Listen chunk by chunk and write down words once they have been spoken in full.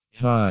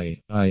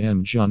Hi, I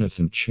am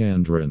Jonathan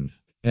Chandran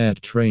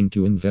at Train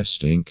to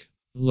Invest Inc.,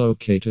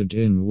 located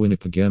in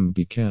Winnipeg,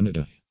 MB,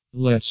 Canada.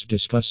 Let's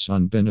discuss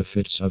on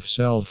benefits of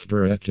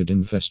self-directed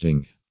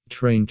investing.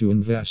 Train to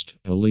Invest,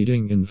 a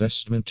leading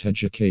investment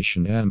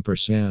education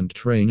 &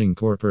 training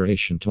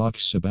corporation,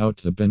 talks about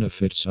the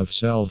benefits of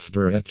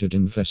self-directed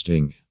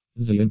investing.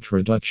 The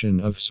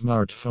introduction of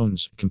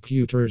smartphones,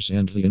 computers,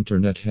 and the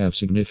internet have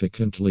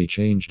significantly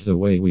changed the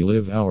way we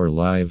live our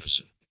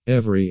lives.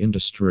 Every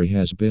industry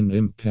has been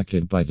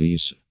impacted by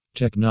these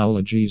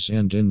technologies,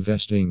 and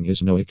investing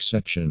is no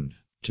exception.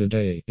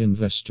 Today,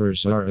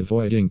 investors are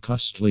avoiding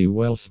costly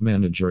wealth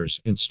managers,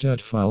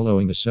 instead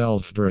following a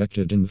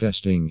self-directed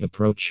investing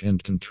approach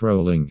and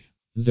controlling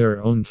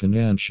their own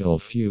financial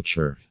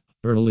future.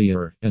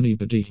 Earlier,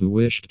 anybody who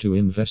wished to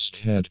invest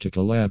had to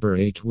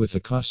collaborate with a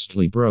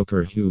costly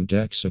broker who'd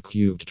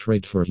execute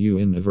trade for you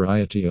in a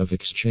variety of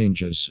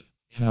exchanges.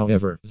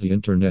 However, the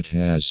internet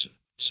has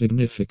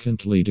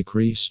significantly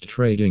decreased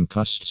trading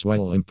costs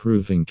while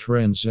improving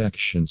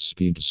transaction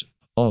speeds.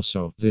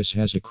 Also, this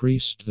has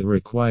decreased the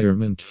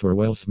requirement for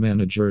wealth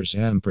managers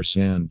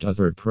 &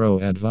 other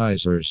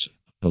pro-advisors.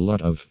 A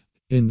lot of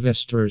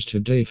investors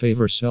today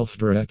favor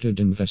self-directed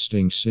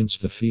investing since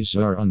the fees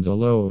are on the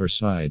lower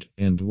side,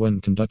 and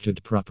when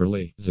conducted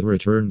properly, the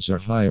returns are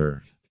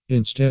higher.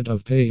 Instead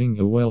of paying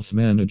a wealth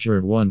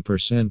manager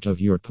 1%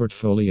 of your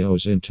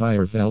portfolio's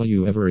entire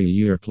value every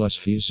year plus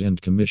fees and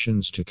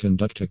commissions to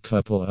conduct a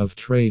couple of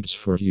trades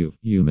for you,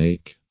 you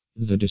make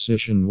the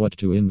decision what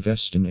to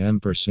invest in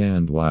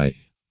 & why.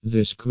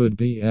 This could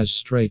be as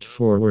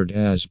straightforward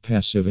as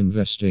passive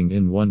investing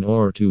in one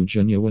or two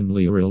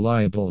genuinely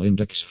reliable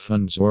index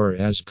funds, or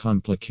as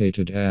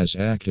complicated as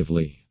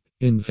actively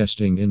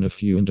investing in a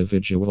few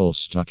individual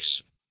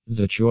stocks.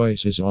 The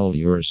choice is all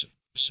yours.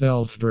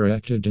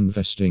 Self-directed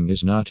investing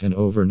is not an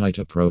overnight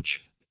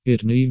approach.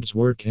 It needs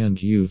work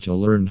and you to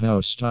learn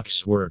how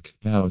stocks work,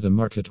 how the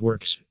market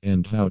works,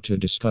 and how to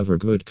discover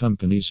good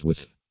companies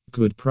with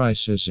good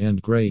prices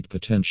and great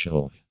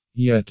potential.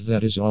 Yet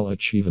that is all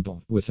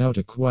achievable without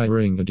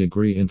acquiring a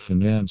degree in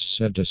finance,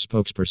 said a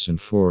spokesperson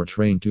for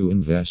Train to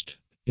Invest.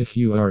 If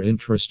you are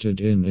interested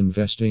in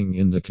investing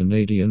in the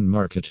Canadian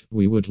market,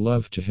 we would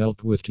love to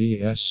help with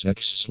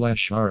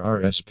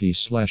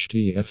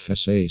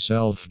TSX/RRSP/TFSA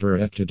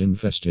self-directed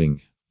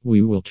investing.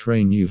 We will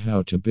train you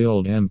how to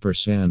build &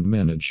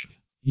 manage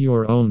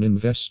your own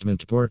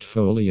investment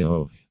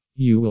portfolio.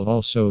 You will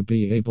also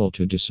be able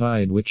to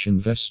decide which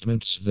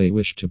investments they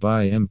wish to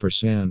buy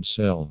 &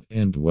 sell,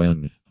 and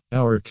when.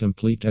 Our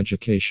complete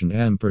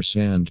education &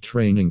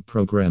 training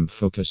program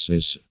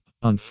focuses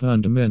on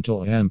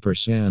fundamental &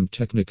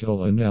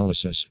 technical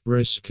analysis,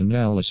 risk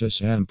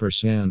analysis &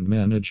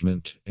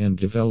 management, and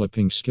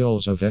developing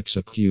skills of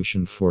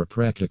execution for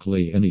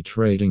practically any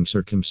trading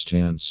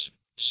circumstance.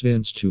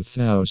 Since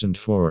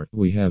 2004,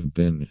 we have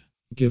been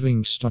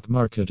giving stock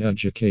market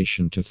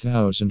education to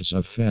thousands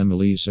of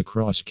families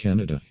across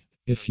Canada.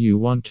 If you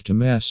want to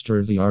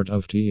master the art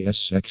of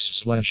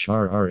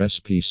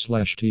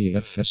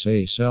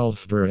TSX/RRSP/TFSA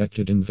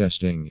self-directed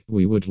investing,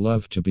 we would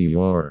love to be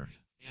your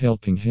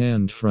helping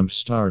hand from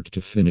start to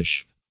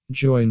finish.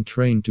 Join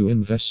Train to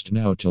Invest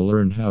now to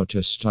learn how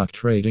to stock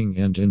trading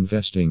and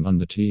investing on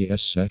the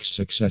TSX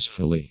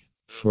successfully.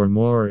 For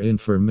more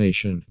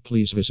information,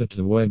 please visit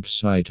the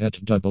website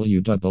at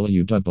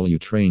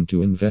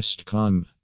www.traintoinvest.com.